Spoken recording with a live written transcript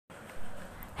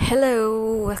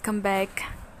Hello, welcome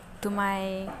back to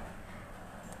my.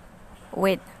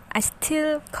 Wait, I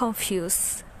still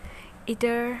confused.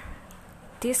 Either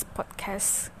this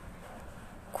podcast,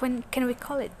 can we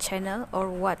call it channel or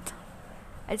what?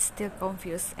 I still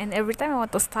confused. And every time I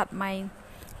want to start my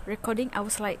recording, I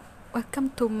was like,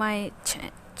 "Welcome to my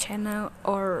channel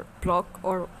or blog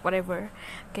or whatever."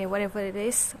 Okay, whatever it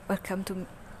is,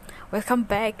 welcome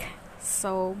back.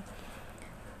 So,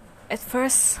 at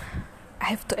first, I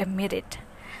have to admit it.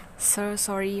 So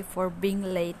sorry for being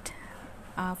late.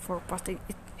 For posting,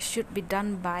 it should be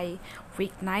done by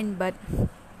week 9, but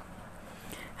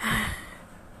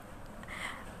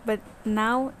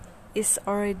now it's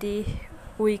already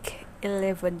week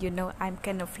 11. I'm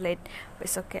kind of late, but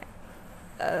it's okay.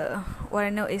 What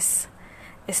I know is,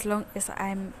 as long as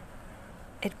I'm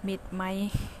admit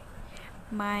my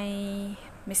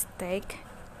mistake,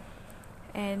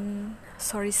 and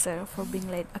sorry sir for being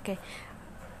late. Okay,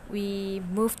 we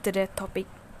move to the topic,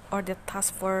 or the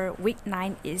task for week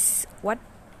 9 is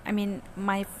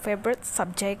my favorite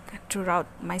subject throughout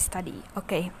my study.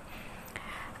 Okay,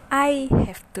 I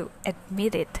have to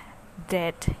admit it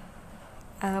that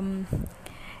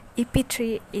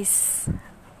EP3 is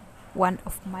one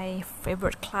of my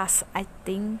favorite class. I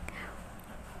think,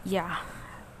 yeah,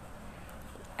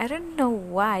 I don't know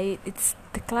why.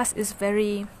 The class is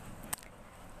very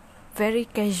very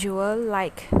casual,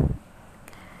 like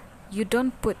you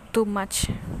don't put too much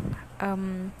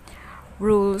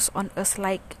rules on us,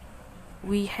 like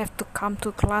we have to come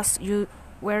to class you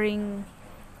wearing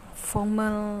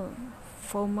formal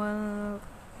how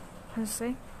to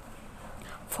say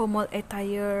formal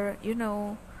attire.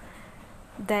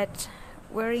 That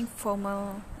wearing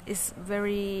formal is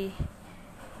very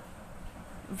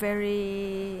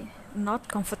very not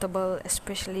comfortable,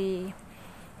 especially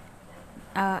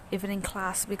evening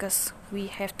class, because we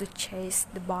have to chase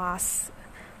the bus.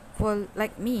 Well,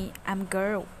 like me, I'm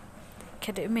girl.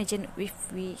 Can you imagine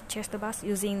if we chase the bus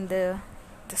using the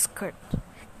skirt?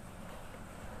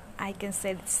 I can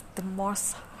say it's the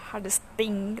most hardest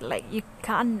thing. Like, you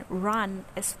can't run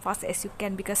as fast as you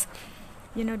can, because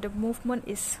the movement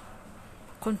is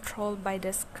controlled by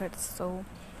the skirt. So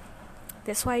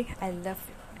that's why I love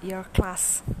your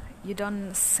class. You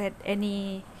don't set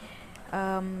any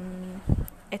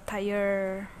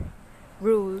attire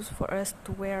rules for us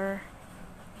to wear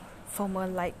formal.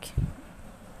 Like,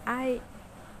 I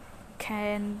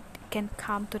can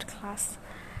come to the class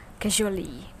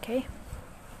casually. Okay,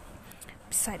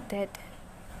 beside that,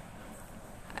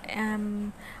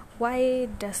 why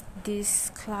does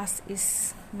this class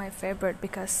is my favorite?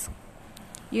 Because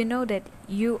that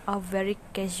you are very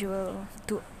casual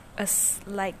to us.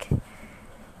 Like,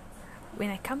 when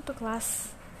I come to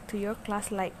your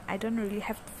class, like, I don't really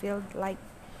have to feel like,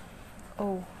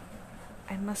 oh,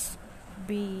 I must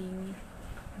be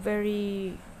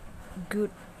very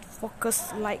good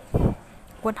focus, like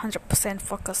 100%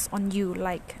 focus on you.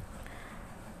 Like,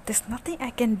 there's nothing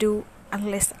I can do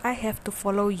unless I have to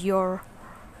follow your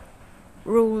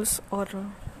rules or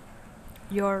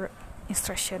your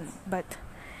instruction. But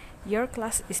your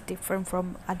class is different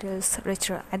from other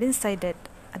lecturer. I didn't say that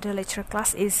other lecturer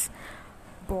class is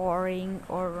boring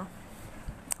or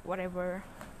whatever,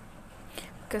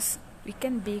 because we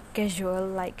can be casual.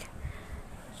 Like,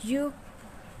 you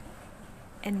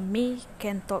and me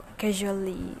can talk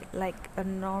casually, like a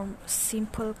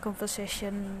simple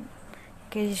conversation,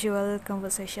 casual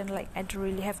conversation. Like, I don't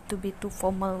really have to be too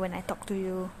formal when I talk to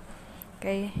you.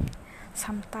 Okay,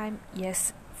 sometimes,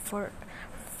 yes, for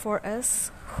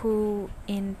us who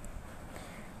in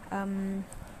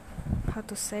how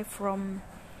to say, from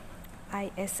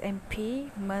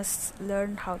ISMP, must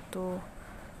learn how to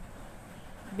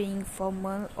being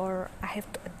formal, or I have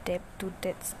to adapt to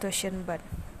that situation. But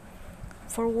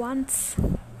for once,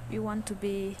 we want to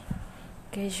be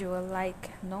casual,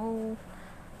 like no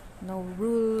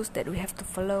rules that we have to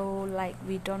follow. Like,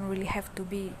 we don't really have to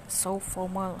be so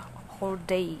formal whole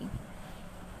day.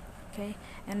 Okay,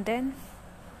 and then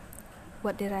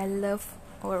what did I love?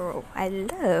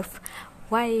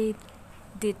 Why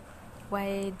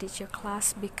did your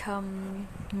class become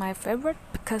my favorite?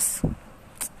 Because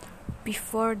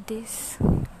before this,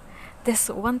 there's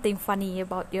one thing funny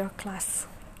about your class.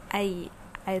 I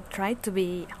try to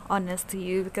be honest to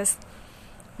you, because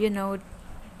you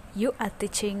are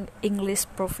teaching English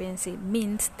proficiency,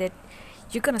 means that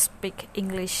you're gonna speak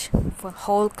English for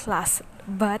whole class.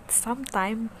 But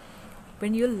sometimes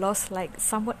when you lost, like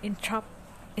someone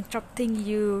interrupting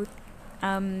you,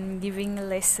 giving a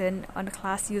lesson on the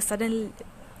class, you suddenly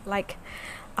like,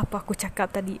 apa aku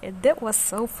cakap tadi? That was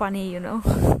so funny.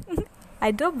 I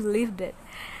don't believe that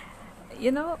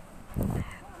you know,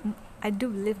 I do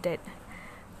believe that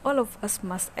all of us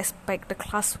must expect the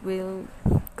class will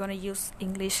gonna use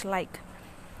English like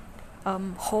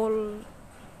whole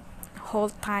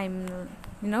time,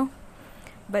 you know.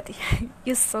 But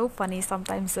it's so funny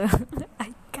sometimes.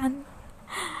 I can't,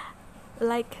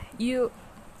 like, you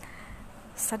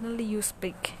suddenly you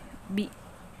speak be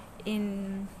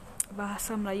in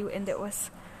bahasa Melayu, and that was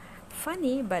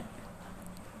funny, but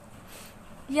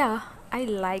yeah, I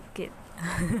like it.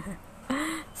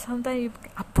 Sometimes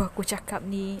apa aku cakap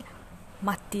ni,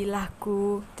 matilah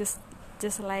aku, just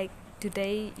like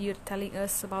today you're telling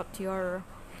us about your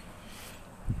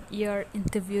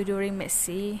interview during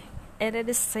Messi, and at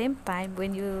the same time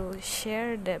when you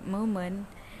share that moment,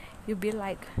 you be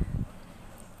like,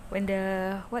 when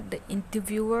the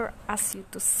interviewer asks you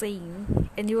to sing,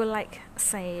 and you will like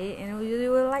say, and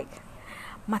you will like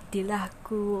matilah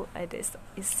aku.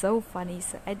 It's so funny.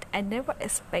 So I never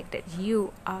expect that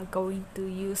you are going to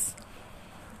use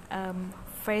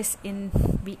phrase in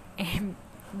BM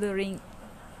during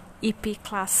EP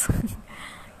class.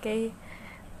 Okay,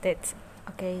 that's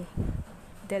okay.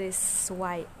 That is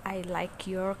why I like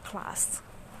your class.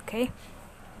 Okay,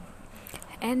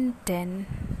 and then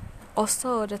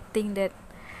also the thing that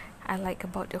I like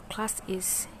about your class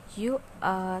is you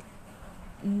are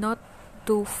not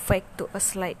too fake to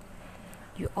us, like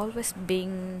you always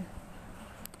being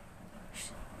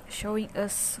showing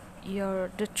us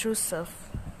the true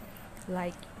self,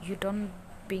 like you don't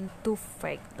being too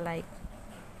fake, like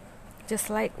just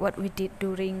like what we did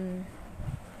during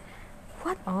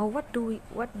what do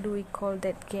we call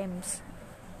that games.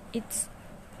 It's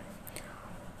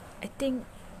I think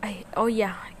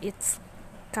it's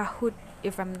Kahoot,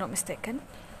 if I'm not mistaken.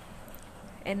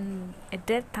 And at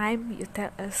that time you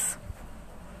tell us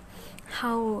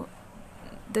how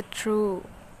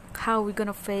how we're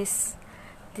gonna face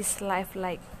this life,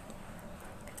 like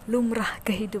lumrah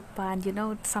kehidupan, you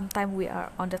know. Sometimes we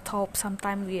are on the top,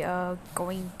 sometimes we are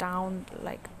going down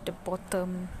like the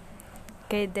bottom.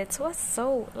 Okay, that was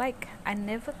so, like, I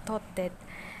never thought that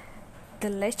the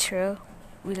lecturer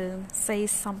will say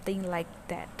something like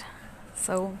that.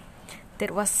 So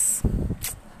that was,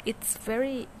 it's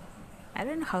very, I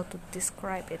don't know how to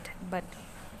describe it, but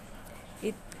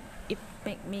it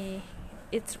make me,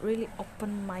 it's really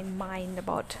opened my mind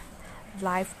about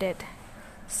life, that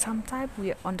sometimes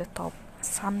we're on the top,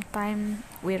 sometimes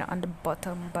we're on the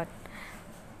bottom, but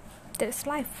that's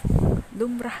life,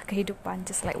 lumrah kehidupan,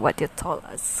 just like what you told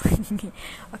us.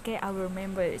 Okay, I will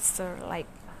remember it, sir, like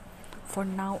for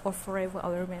now or forever I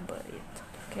will remember it.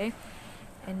 Okay,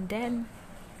 and then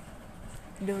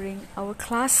during our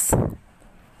class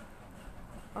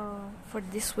for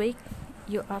this week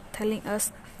you are telling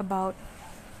us about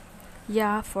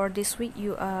for this week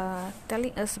you are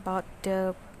telling us about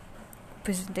the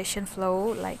presentation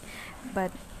flow, like,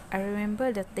 but I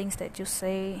remember the things that you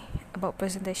say about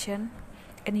presentation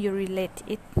and you relate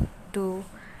it to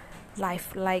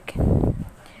life, like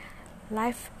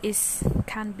life is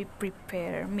can't be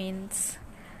prepared, means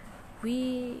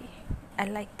I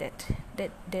like that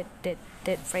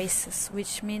phrases,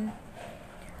 which mean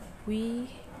we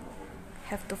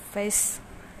have to face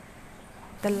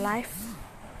the life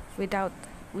without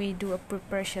we do a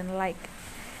preparation, like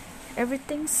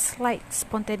everything's like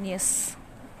spontaneous.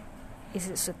 Is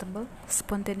it suitable?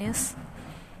 Spontaneous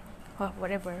or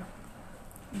whatever.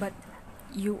 But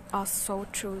you are so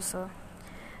true, so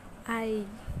I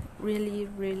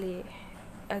really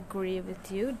agree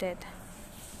with you that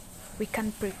we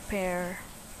can prepare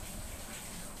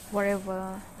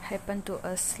whatever happen to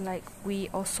us, like we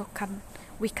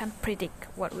can predict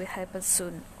what will happen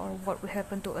soon or what will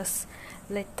happen to us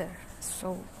later.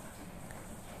 So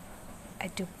I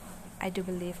do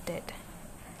believe that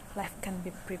life can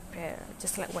be prepared,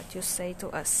 just like what you say to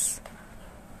us.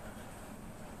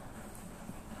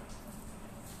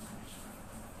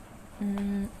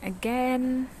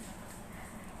 Again,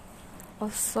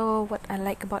 also what I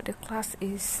like about the class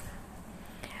is,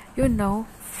 you know,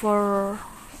 for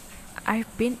I've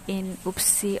been in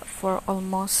UPSI for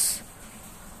almost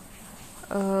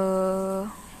 2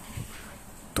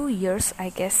 years, I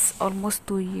guess, almost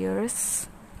 2 years.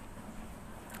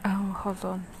 Hold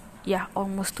on,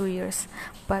 almost 2 years.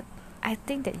 But I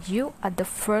think that you are the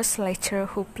first lecturer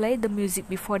who played the music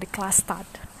before the class start.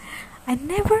 I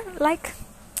never, like,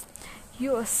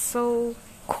 you are so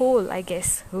cool, I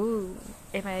guess. Ooh,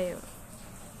 am I?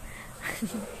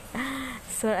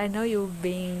 So I know you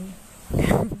being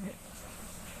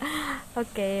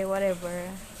okay, whatever.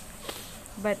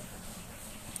 But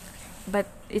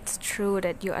it's true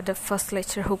that you are the first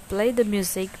lecturer who played the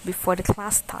music before the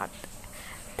class start.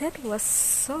 that was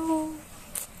so,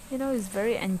 it's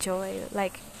very enjoy.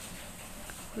 Like,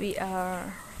 we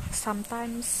are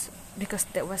sometimes, because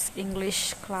that was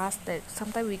English class, that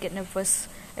sometimes we get nervous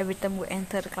every time we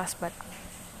enter the class, but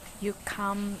you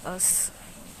calm us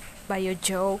by your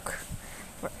joke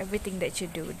for everything that you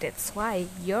do. That's why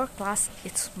your class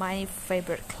is my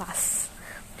favorite class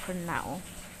for now.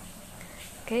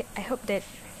 Okay, I hope that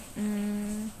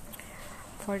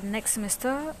for the next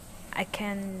semester I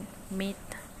can meet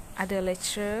other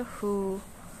lecturer who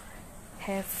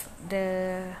have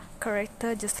the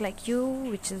character just like you,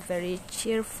 which is very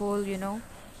cheerful. You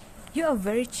are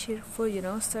very cheerful,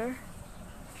 sir.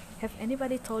 Have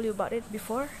anybody told you about it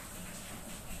before?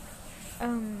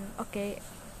 Okay,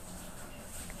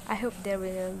 I hope there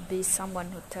will be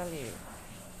someone who tell you.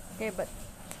 Okay, but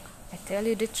I tell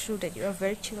you the truth that you are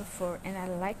very cheerful, and I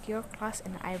like your class,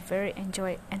 and I very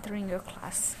enjoy entering your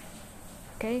class.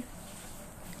 Okay,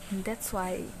 and that's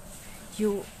why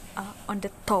you are on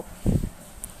the top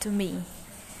to me.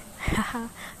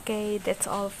 Okay, that's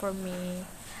all for me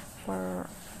for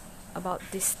about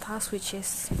this task, which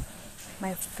is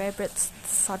my favorite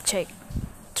subject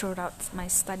throughout my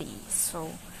study.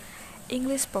 So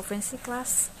English proficiency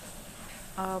class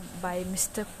by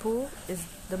Mr. Pooh is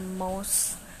the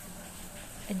most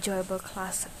enjoyable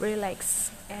class,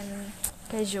 relax and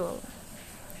casual.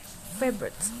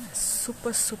 Favorite,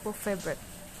 super favorite.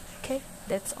 Okay,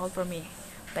 that's all for me.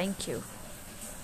 Thank you.